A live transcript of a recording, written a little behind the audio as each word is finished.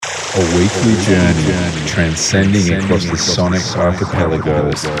A weekly journey transcending across the sonic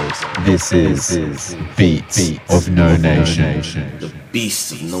archipelagos. This is Beats of No Nation. The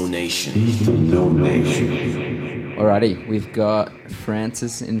Beast of No Nation. Alrighty, we've got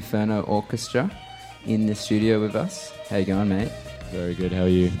Francis Inferno Orchestra in the studio with us. How you going, mate? Very good, how are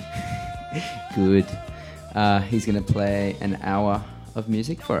you? Good. He's going to play an hour of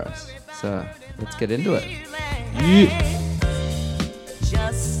music for us. So let's get into it. Yeah.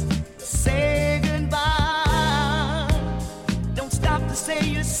 Just say goodbye. Don't stop to say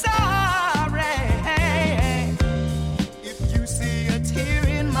you're sorry. If you see a tear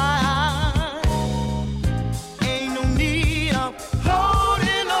in my eye, ain't no need of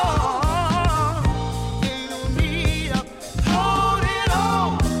holding on. Ain't no need of holding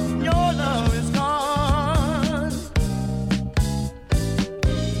on. Your love is gone.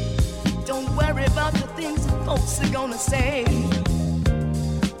 Don't worry about the things that folks are gonna say.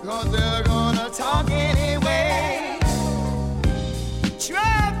 Cause they're gonna talk anyway.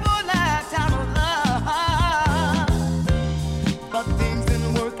 Try for a lifetime of love, but things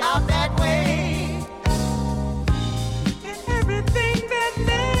didn't work out that way. And everything that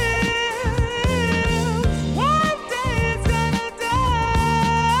lives, one day is gonna die.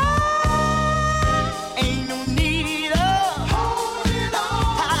 Ain't no need of holding on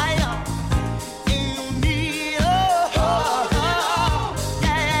higher. Ain't no need of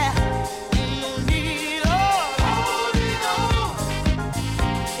yeah. Ain't no need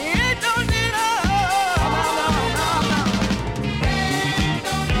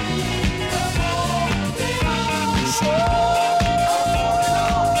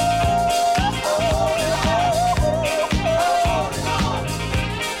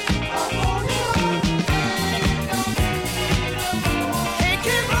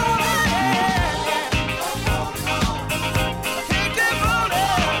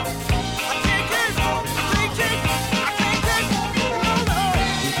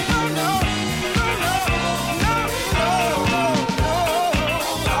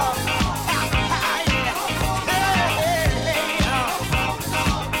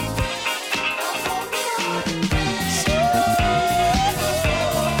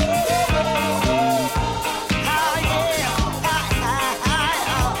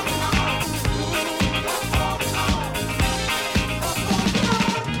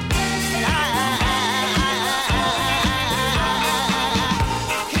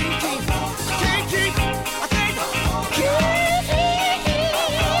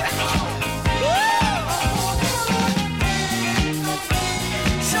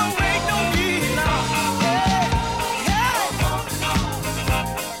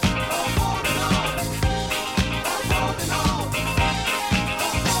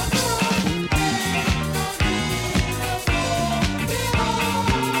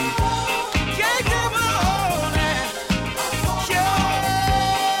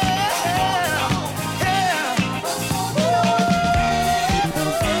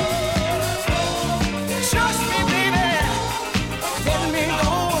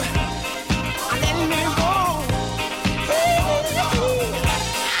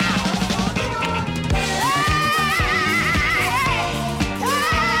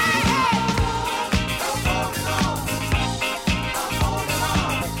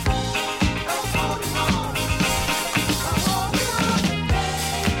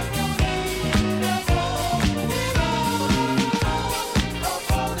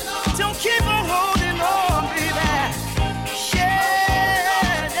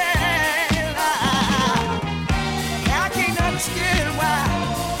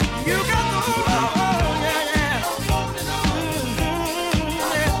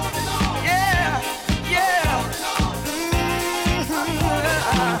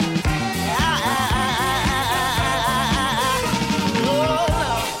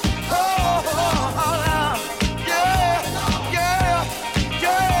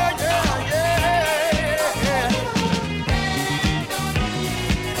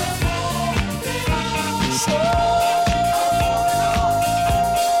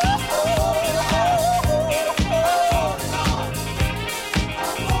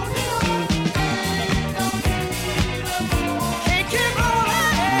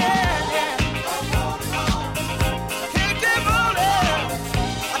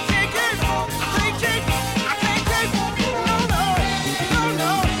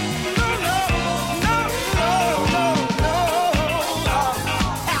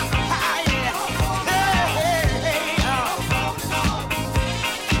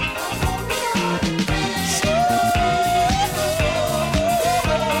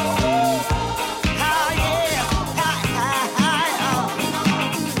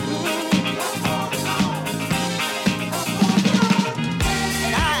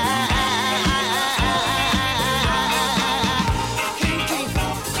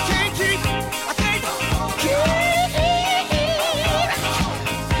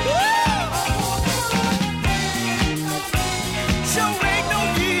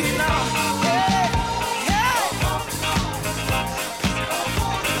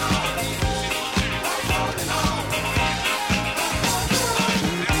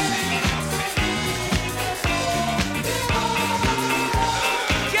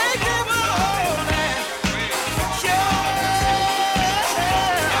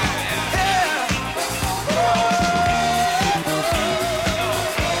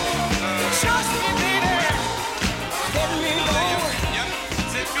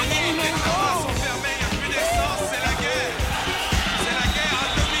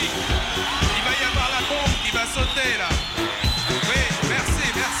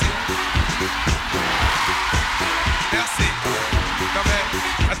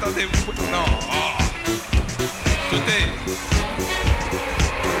Attendez-vous. Non. Oh. Écoutez.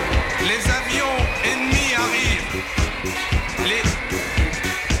 Les avions ennemis arrivent.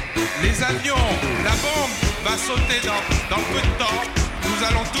 Les avions, la bombe va sauter dans peu de temps. Nous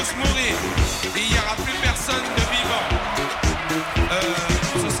allons tous mourir. Et il n'y aura plus personne de vivant.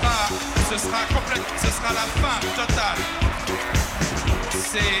 Ce sera la fin totale.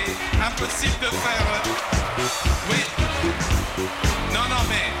 C'est impossible de faire. Oui. Non,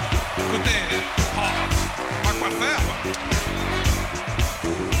 mais écoutez, pas quoi faire.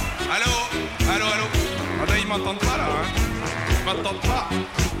 Allô. Ah ben, ils m'entendent pas là. Hein. Ils m'entendent pas.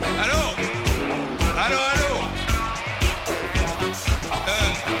 Allô. Allô. Allô.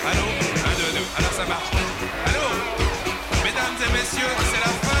 1, 2, 2. Alors ça marche. Allô. Mesdames et messieurs, c'est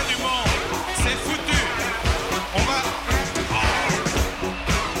la fin du monde. C'est foutu. On va.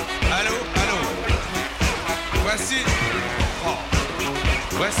 Allô.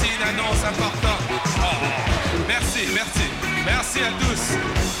 Voici une annonce importante. Merci à tous.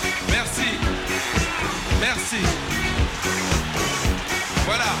 Merci.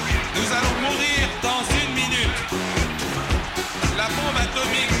 Voilà, nous allons mourir dans 1 minute. La bombe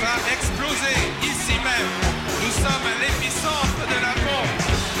atomique va exploser ici même. Nous sommes à l'épicentre de la bombe.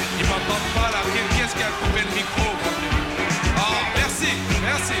 Ils m'entendent pas là. Qu'est-ce qui a coupé le micro? Merci.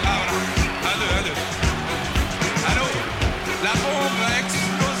 Ah voilà. 1, 2. Allô? La bombe va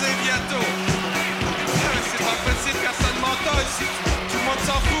exploser bientôt. C'est pas possible, personne m'entend ici. Tout le monde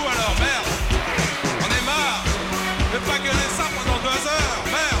s'en fout alors, merde. On est marre. Je vais pas gueuler ça pendant 2 heures.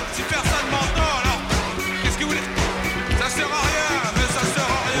 Merde, si personne m'entend alors. Qu'est-ce que vous voulez? Ça sert à rien, mais ça sert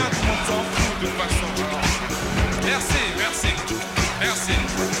à rien. Tout le monde s'en fout de toute façon. Merci.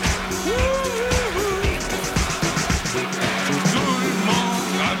 Tout le monde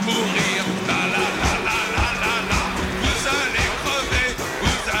va mourir. Vous allez crever,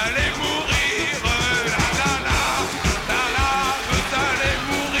 vous allez mourir. Vous allez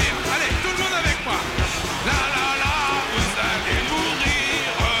mourir. Allez, tout le monde avec moi. Vous allez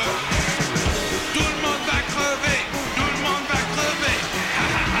mourir. Tout le monde va crever.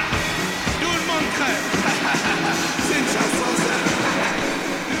 Tout le monde crève. C'est une chanson, ça.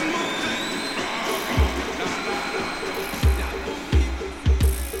 Tout le monde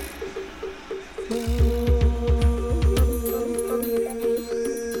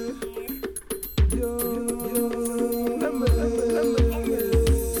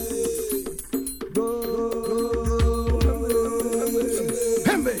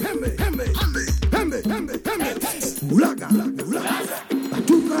Ulaga,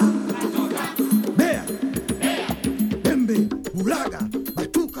 batuka, bea, pembe, ulaga,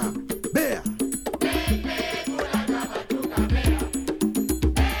 batuka, bea. Pembe,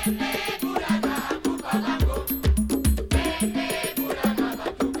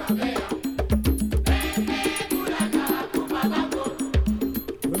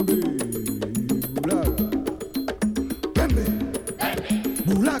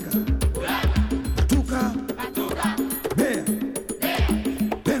 ulaga, batuka, bea,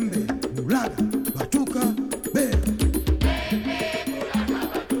 pembe, ulaga, batuka, bea.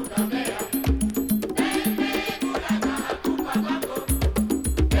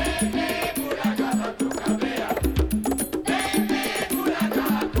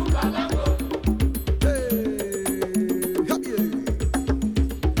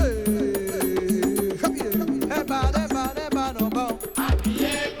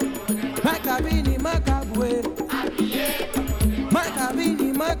 Macabini, macaboué. Macabini,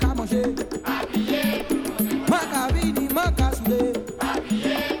 macabangé. Macabini, macasoulé.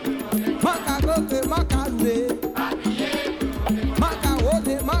 Macagoke, macaloulé.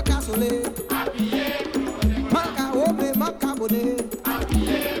 Macaode, macasolé. Macaobe, macaboné.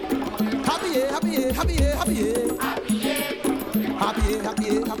 Habillé, habillé, habillé, habillé. Habillé,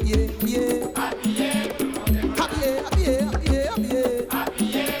 habillé, habillé, habillé. Habillé, habillé, habillé, habillé.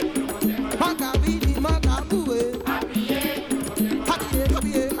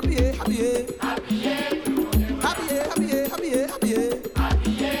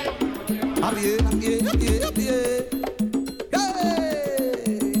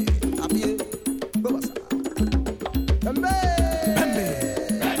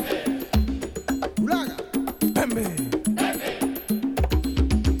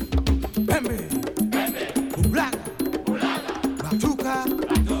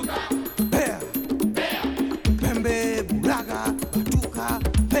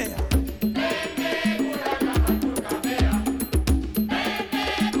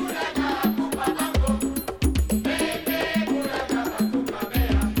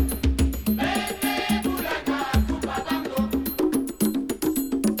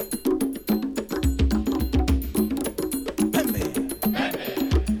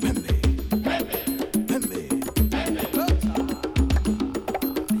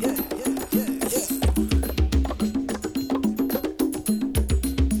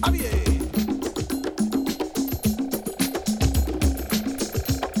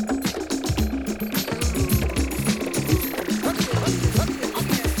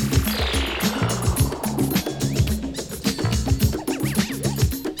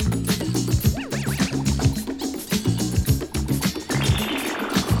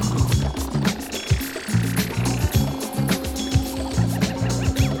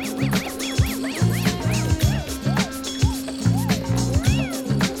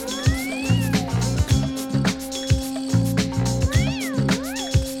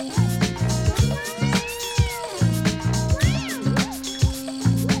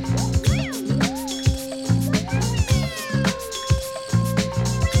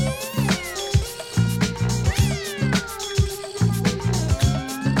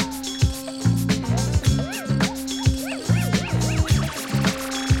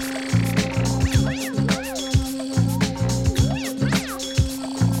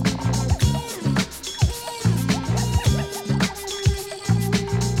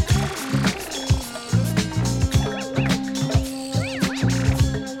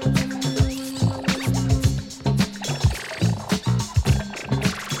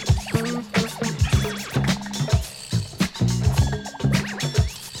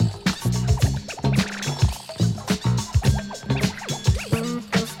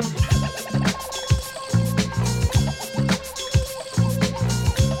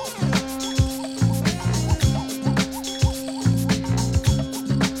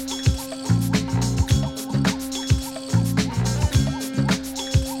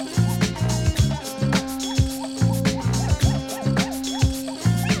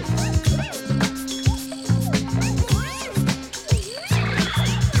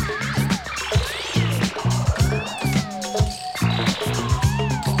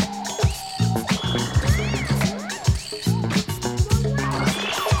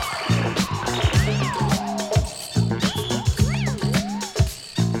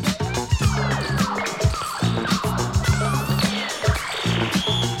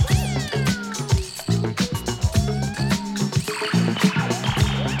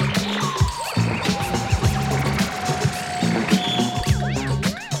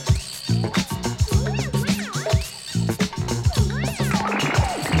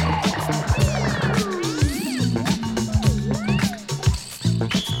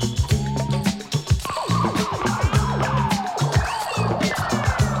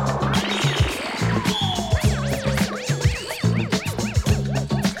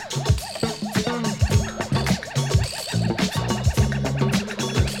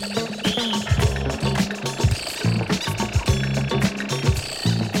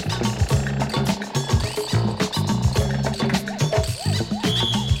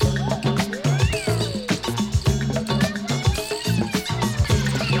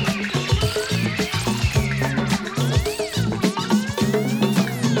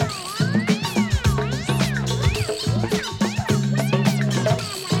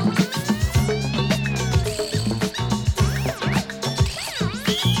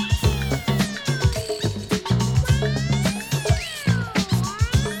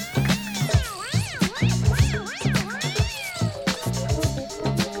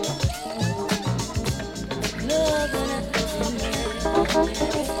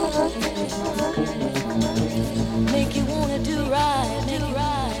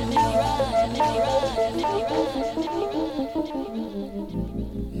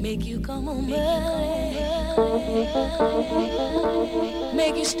 Make you come on back.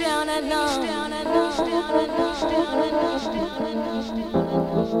 Make you stay on that long.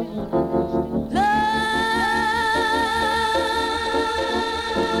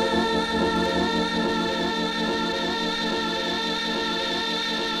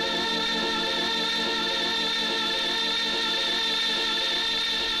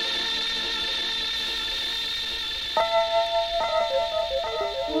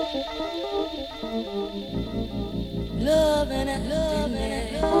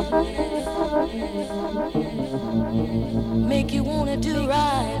 Make you wanna do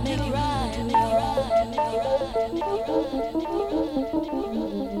right, make you right,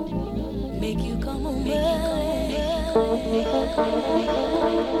 make you come on back,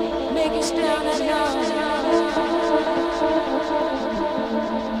 make you stay on that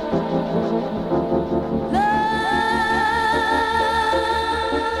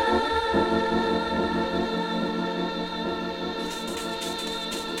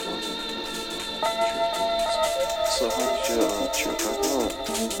So how was your trip back home?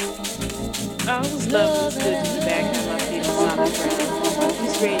 Oh, it was lovely. It's good to be back on my feet on solid ground.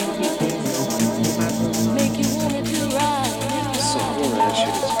 Just ready to get this. make you wanna do right. So I want to ask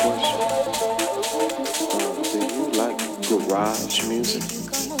you this question. Do you like garage music?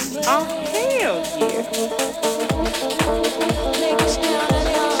 Oh, hell yeah. Make you stay on that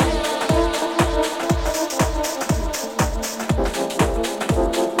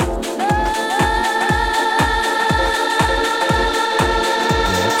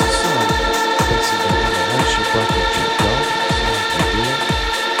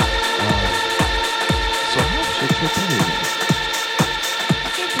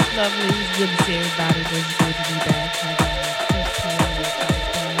Lovely. It was good to see everybody. It was good to be back.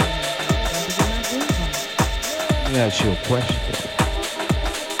 Let me ask you a question.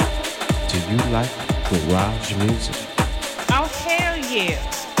 Do you like garage music? Oh, hell yeah.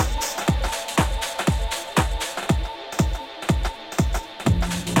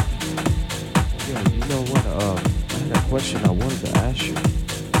 Yeah, you know what? I had a question I wanted to ask you.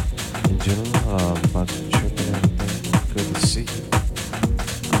 In general, about the trip and everything. Good to see you.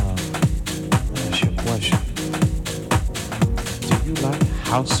 Ask you a question. Do you like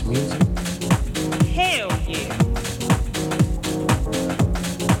house music? Hell yeah.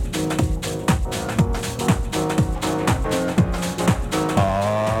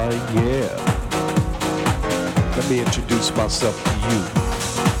 Yeah. Let me introduce myself to you.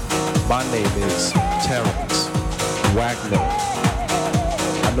 My name is Terrence Wagner.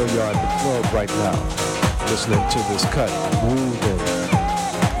 I know you're at the club right now, listening to this cut, grooving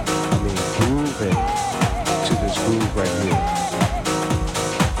to this groove right here.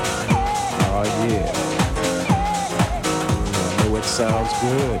 Oh yeah. I know it sounds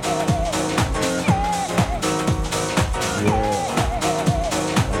good. Yeah.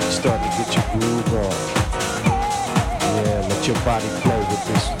 Starting to get your groove on. Yeah, let your body flow with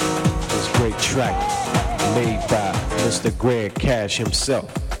this great track made by Mr. Greg Cash himself.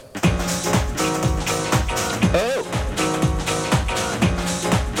 Oh!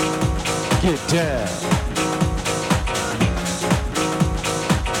 Get down.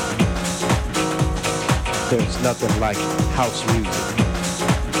 There's nothing like house music.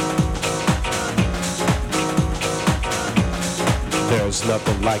 There's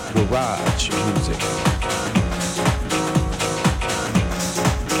nothing like garage music.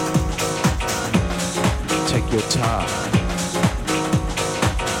 Take your time.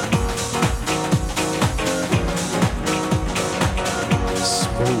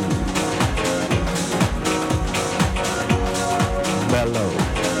 Smooth. Mellow.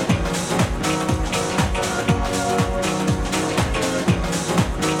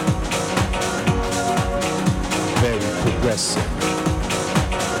 Very progressive.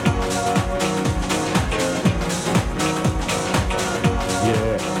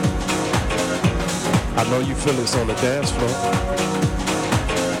 I know you feel this on the dance floor.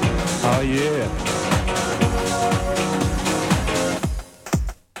 Oh yeah.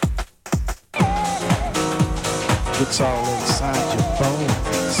 It's all inside your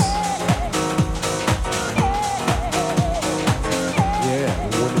bones. Yeah,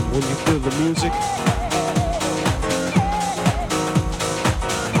 when you feel the music.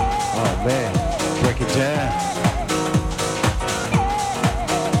 Oh man, break it down.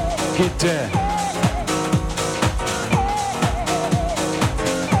 Get down.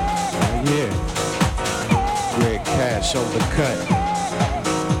 On the cut.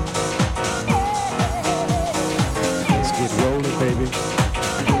 Let's get rolling, baby.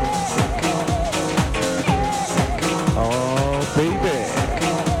 Oh, baby.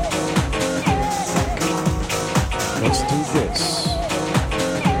 Let's do this.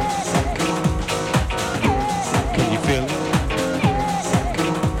 Can you feel it?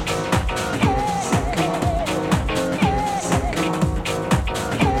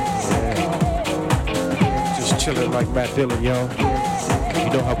 Yeah. Just chilling like Matt Dillon, yo. You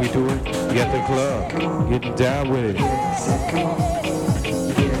know how we do it? We at the club, getting down with it.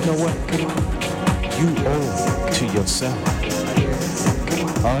 You know what? You owe it to yourself.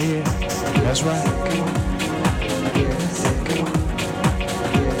 Oh yeah, that's right.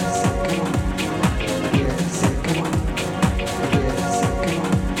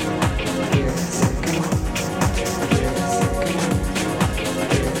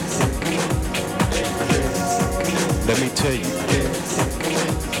 Let me tell you,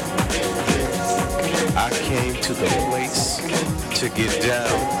 I came to the place to get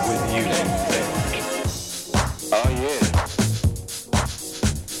down with you. Oh yeah.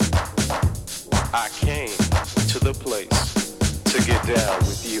 I came to the place to get down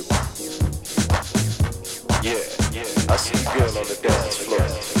with you. Yeah. I see you girl on the dance floor,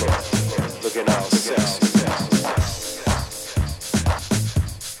 looking all sexy.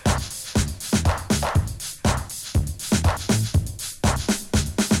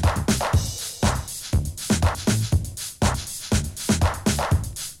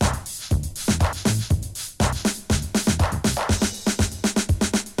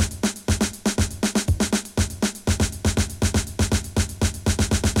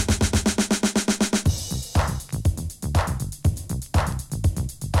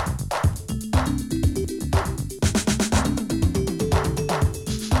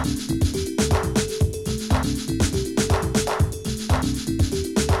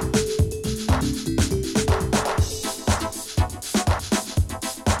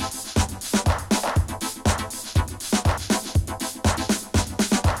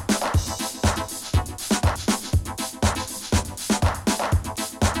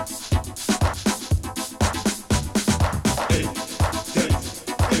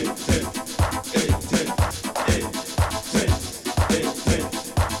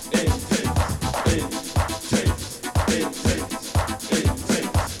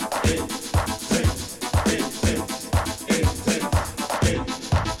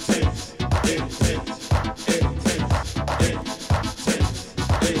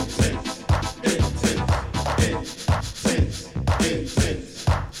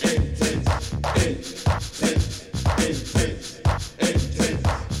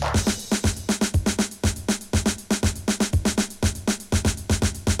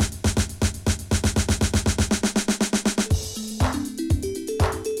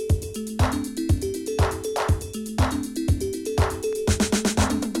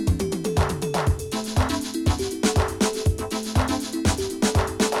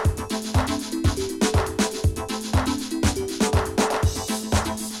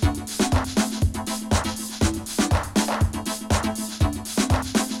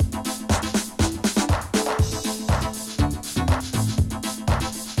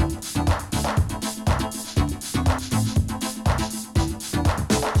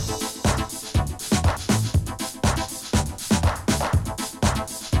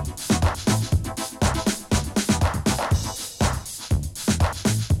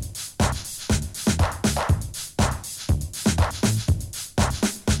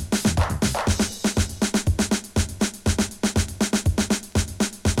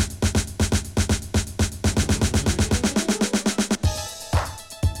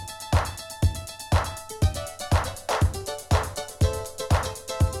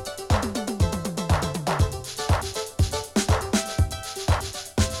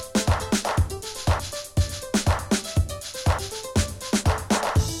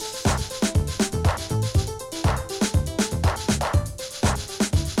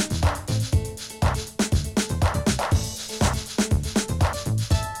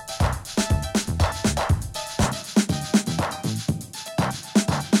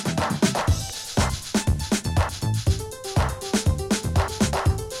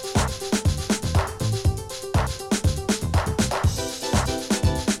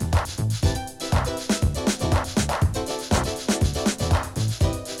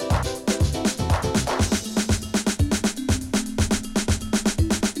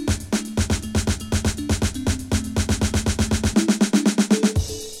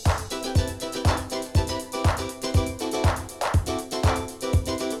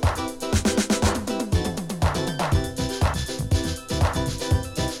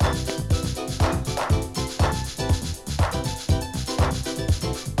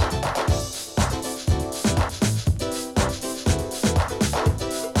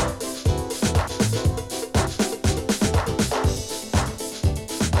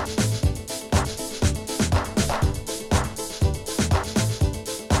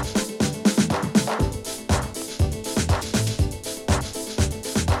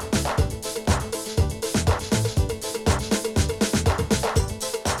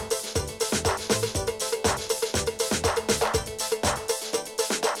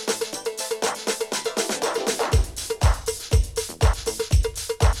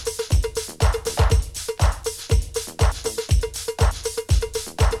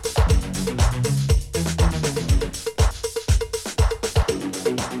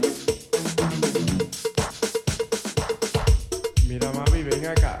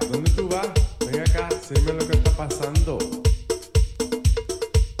 acá, ¿dónde tú vas? Ven acá, dime lo que está pasando.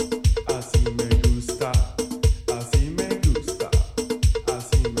 Así me gusta, así me gusta,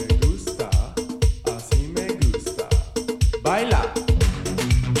 así me gusta, así me gusta. Baila.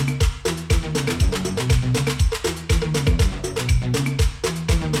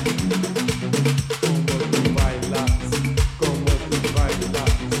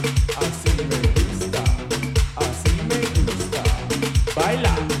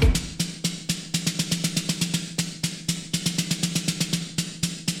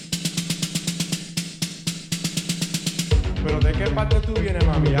 Pero ¿de qué parte tú vienes,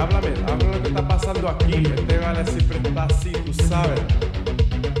 mami? Háblame lo que está pasando aquí. Este vale siempre está así, tú sabes.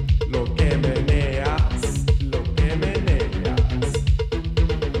 Lo que meneas, lo que meneas.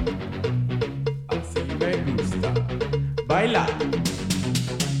 Así me gusta. Baila.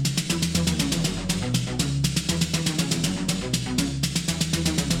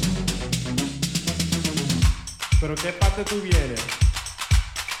 ¿Pero qué parte tú vienes?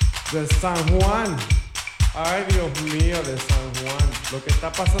 De San Juan. Ay, Dios mío, de San Juan. Lo que está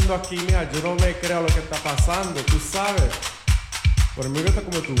pasando aquí, mira, yo no me creo lo que está pasando, tú sabes. Por mí me gusta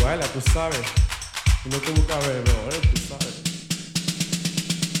como tú bailas, tú sabes. Y no te busca bebedores, tú sabes.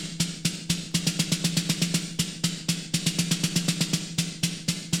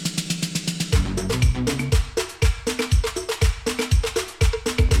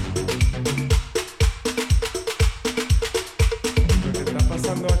 Lo que está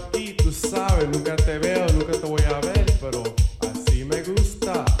pasando aquí, tú sabes, nunca te veo, nunca te voy a ver, pero así me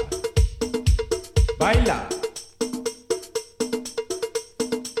gusta. Baila.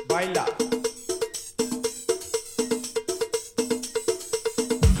 Baila.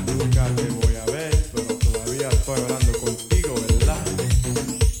 Nunca te voy a ver, pero todavía estoy hablando contigo, ¿verdad?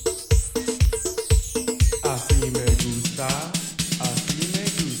 Así me gusta, así me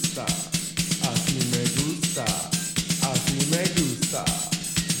gusta, así me gusta, así me gusta.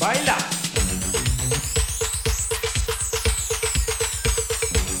 Baila.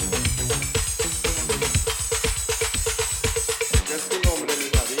 ¿Qué es tu nombre,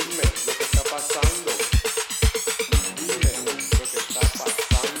 mija? Dime lo que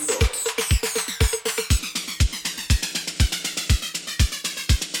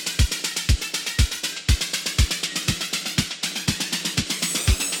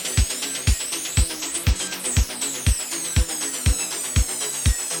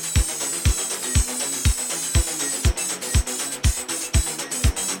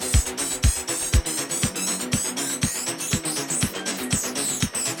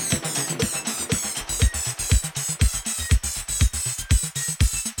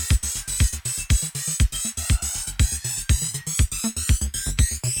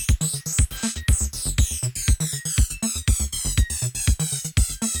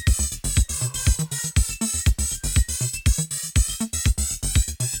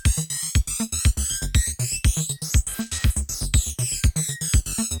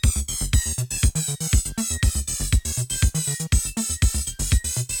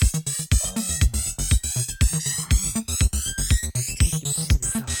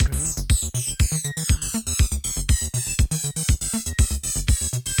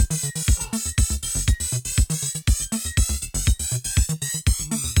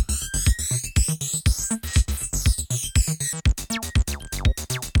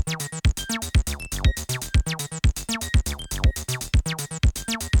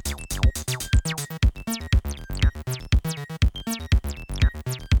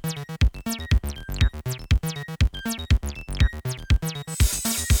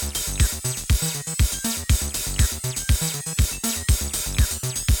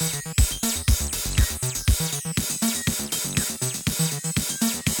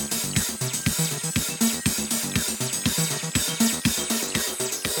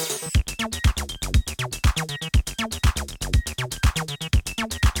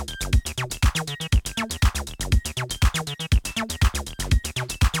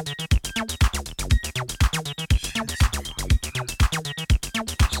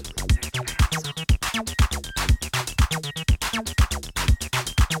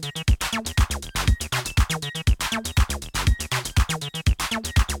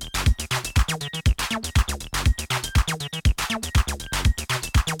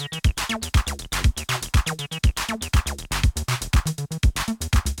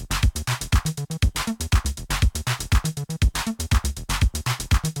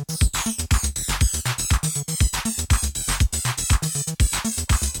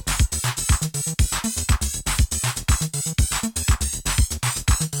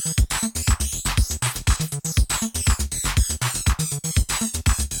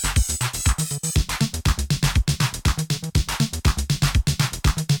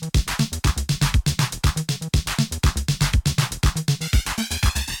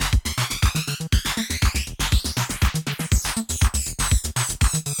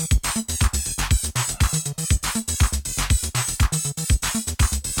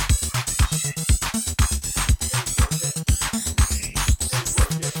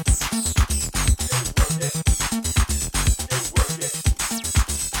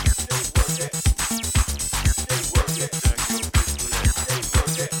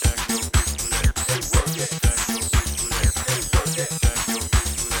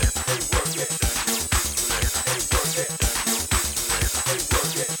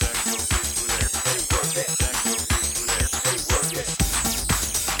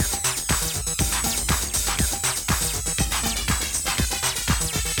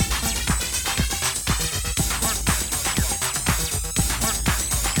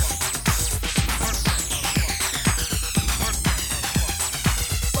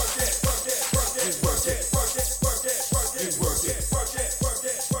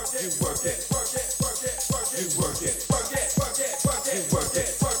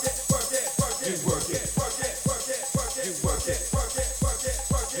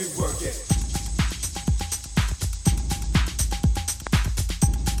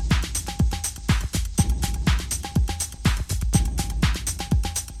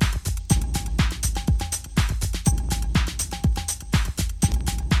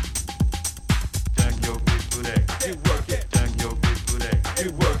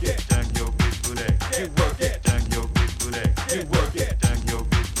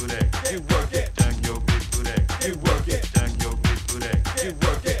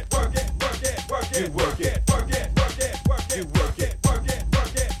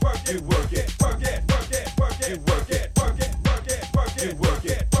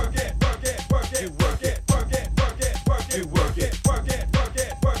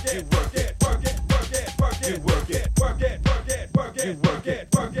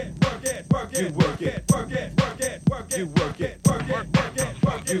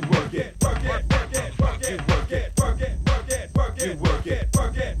work it,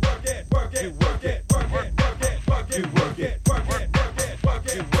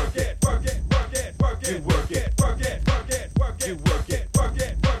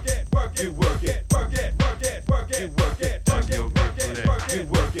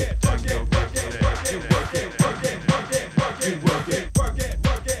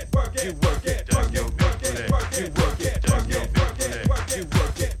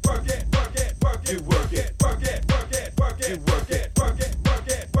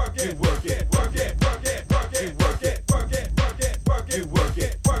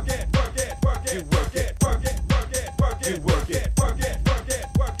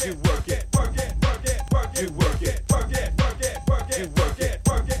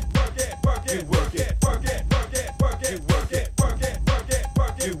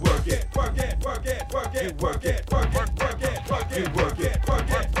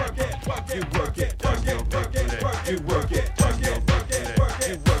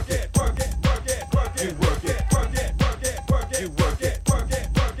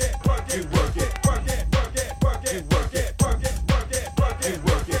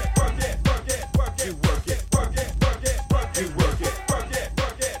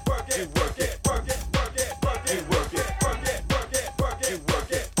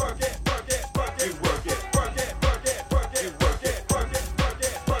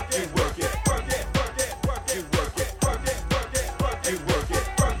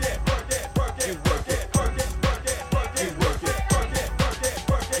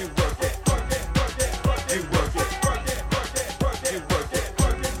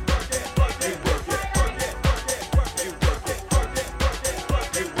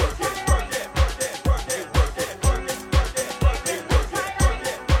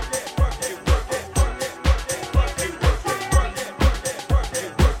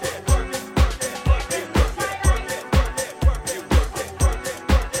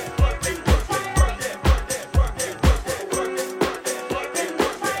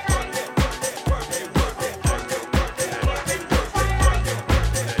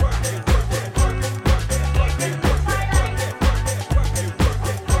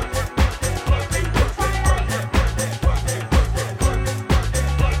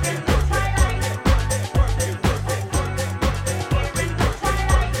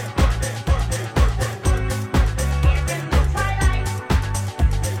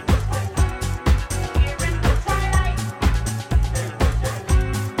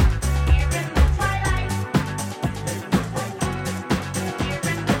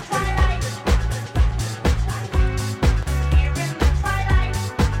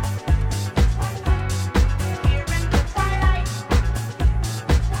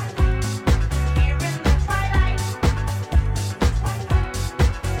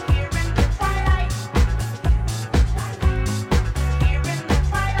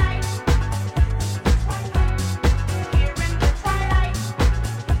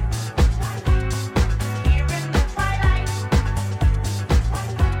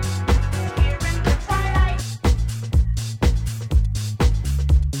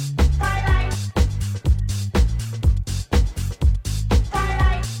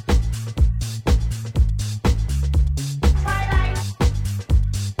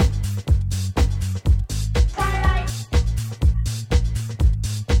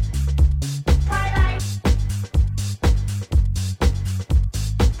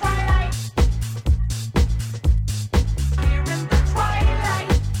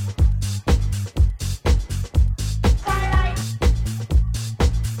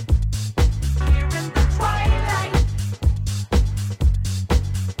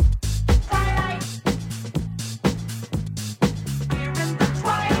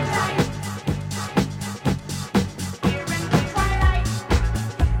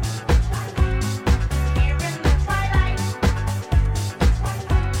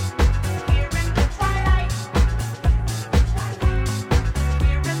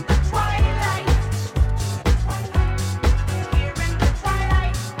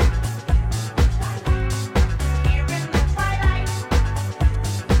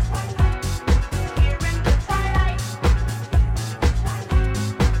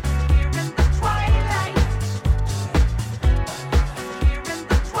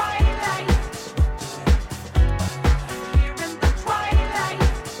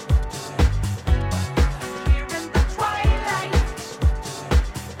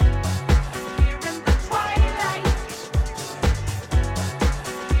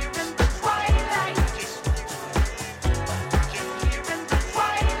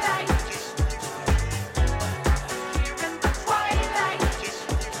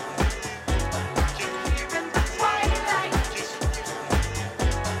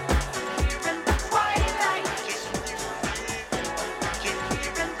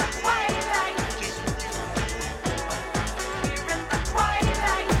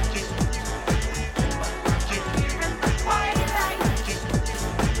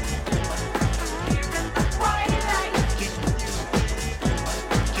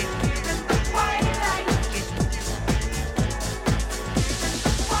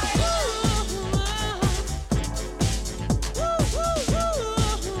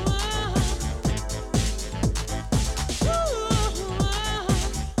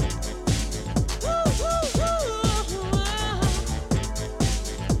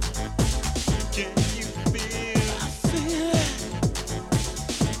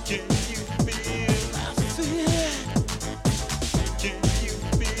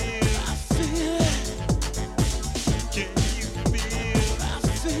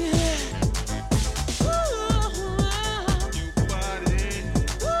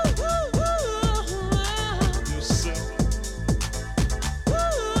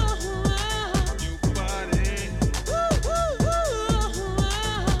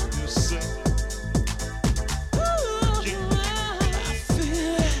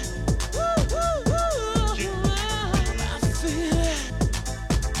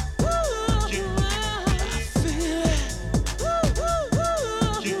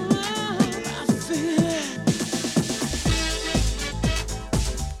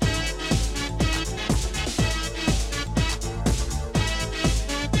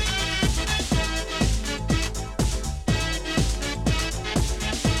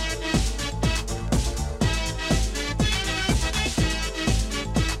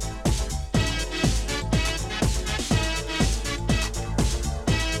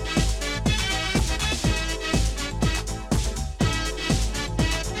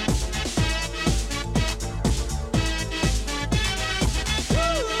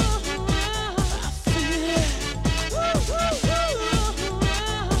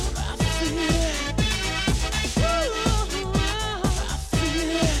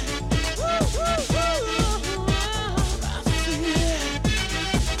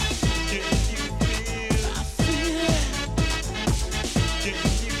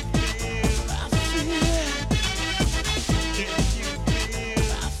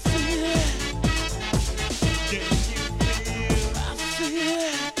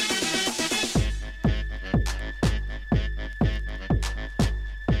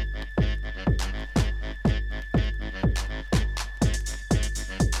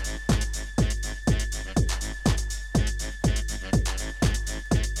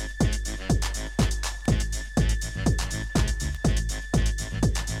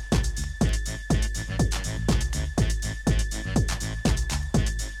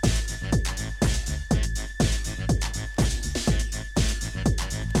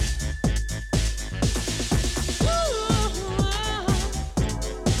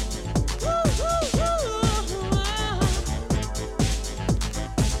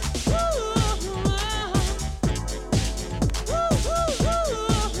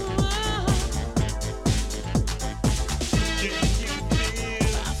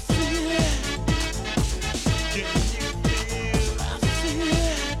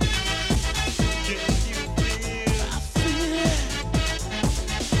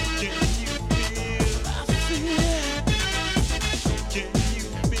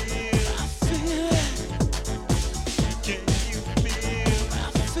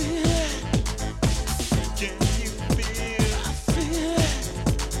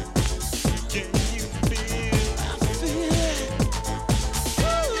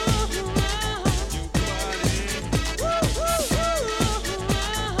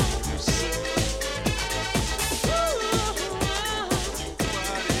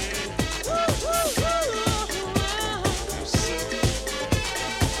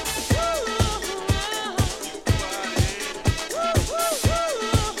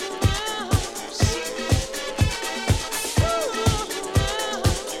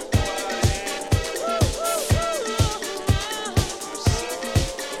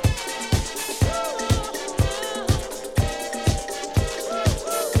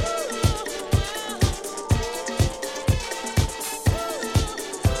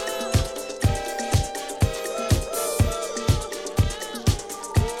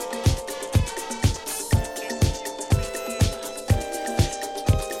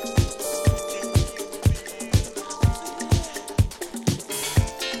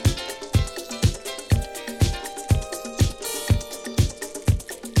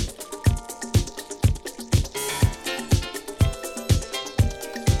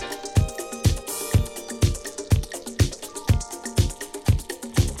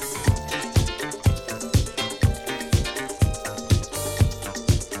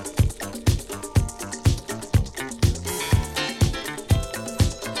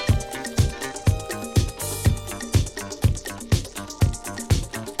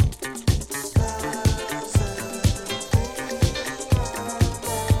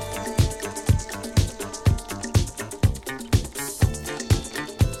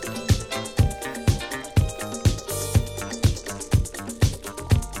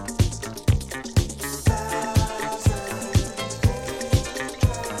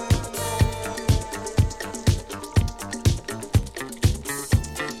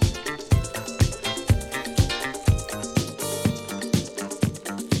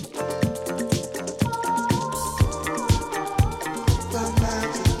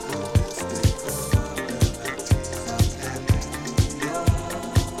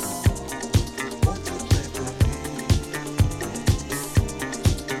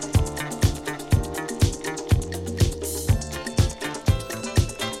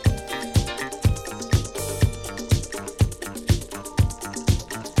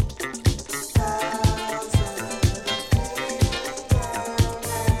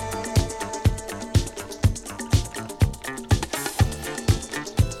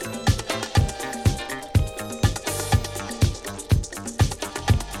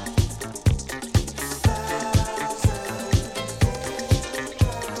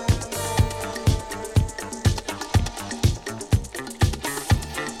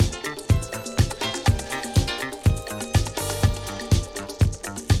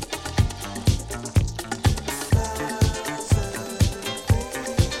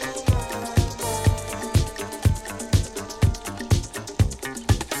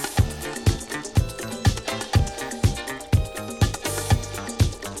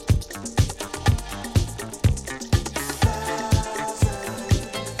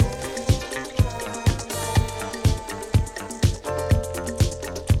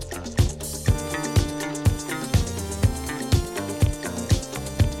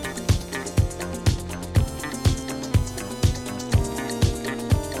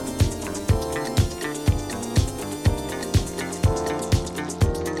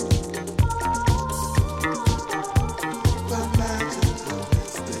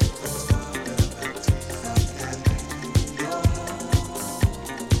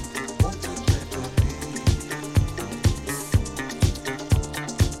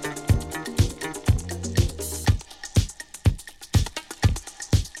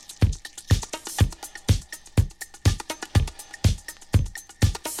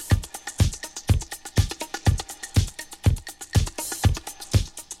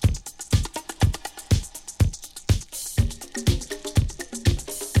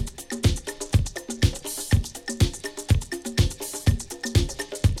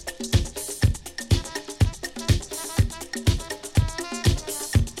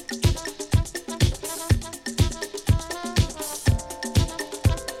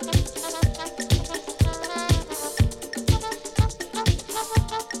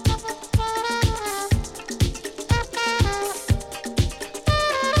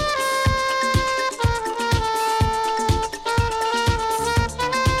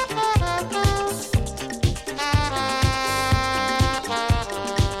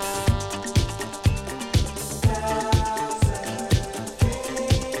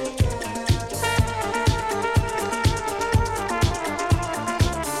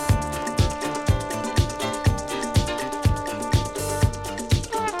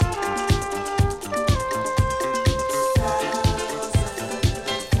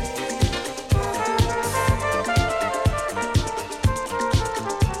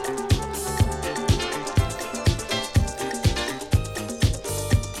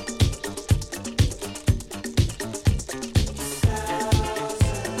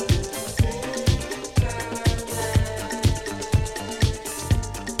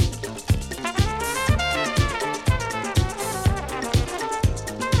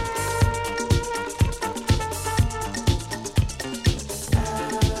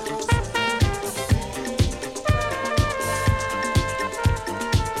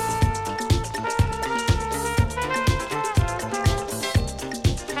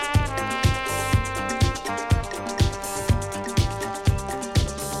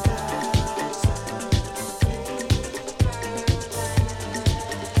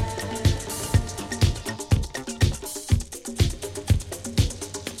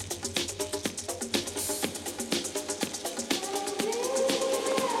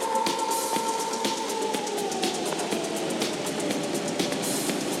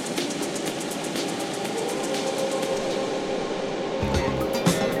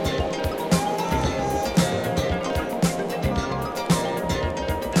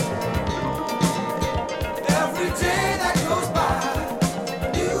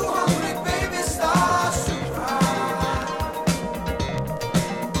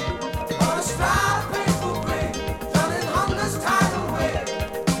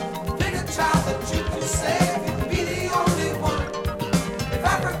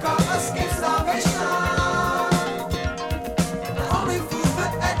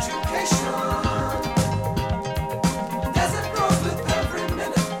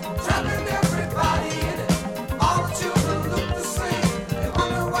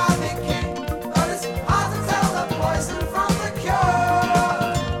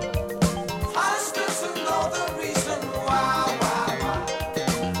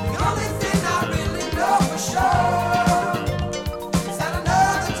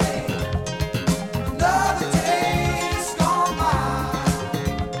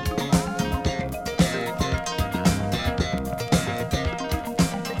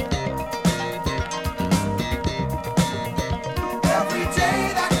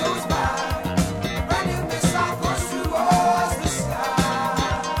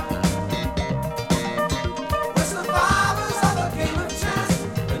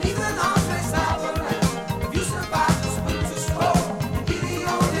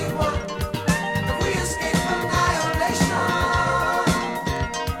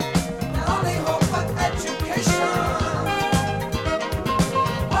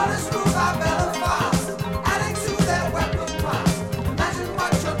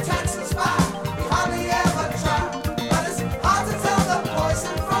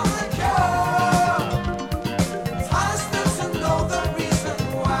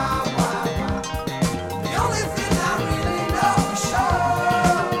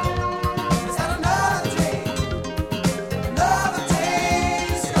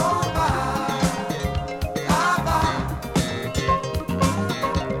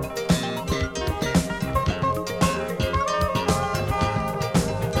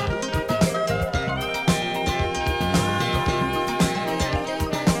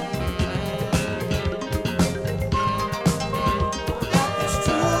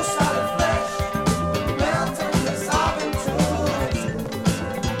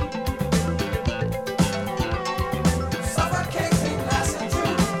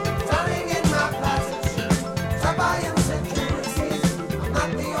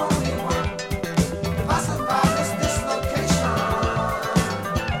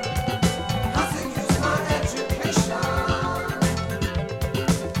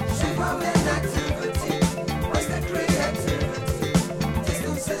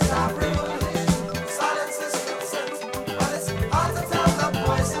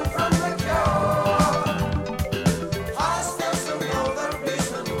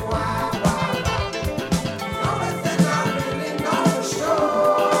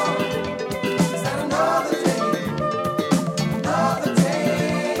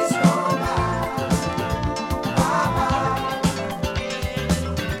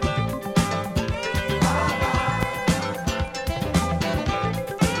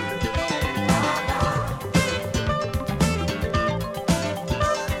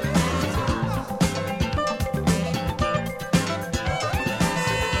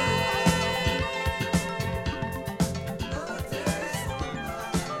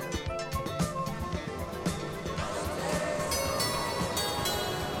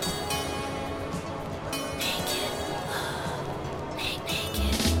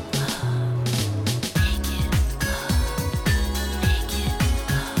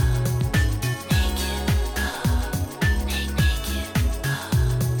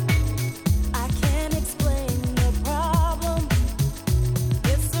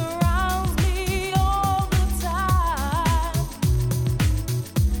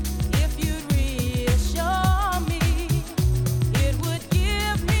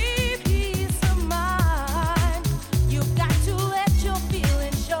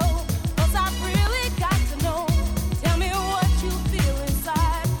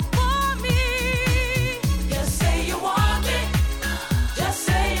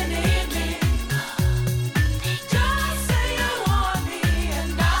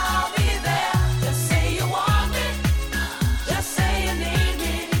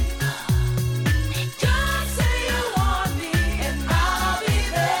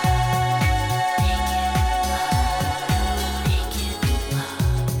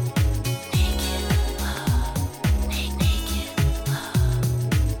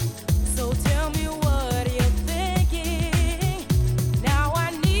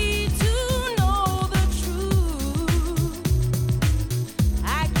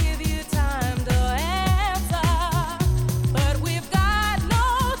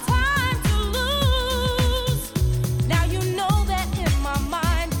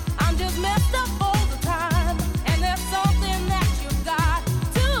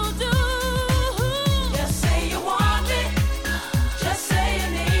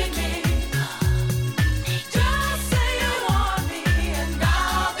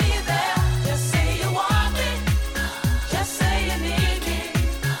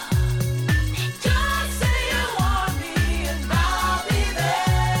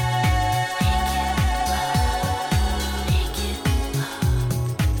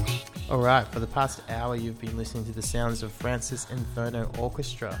 Alright, for the past hour you've been listening to the sounds of Francis Inferno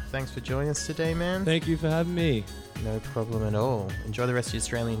Orchestra. Thanks for joining us today, man. Thank you for having me. No problem at all. Enjoy the rest of the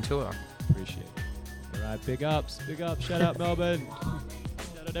Australian tour. Appreciate it. Alright, big ups. Shout out Melbourne.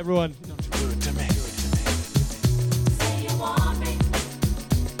 Shout out everyone. Don't you do it to me.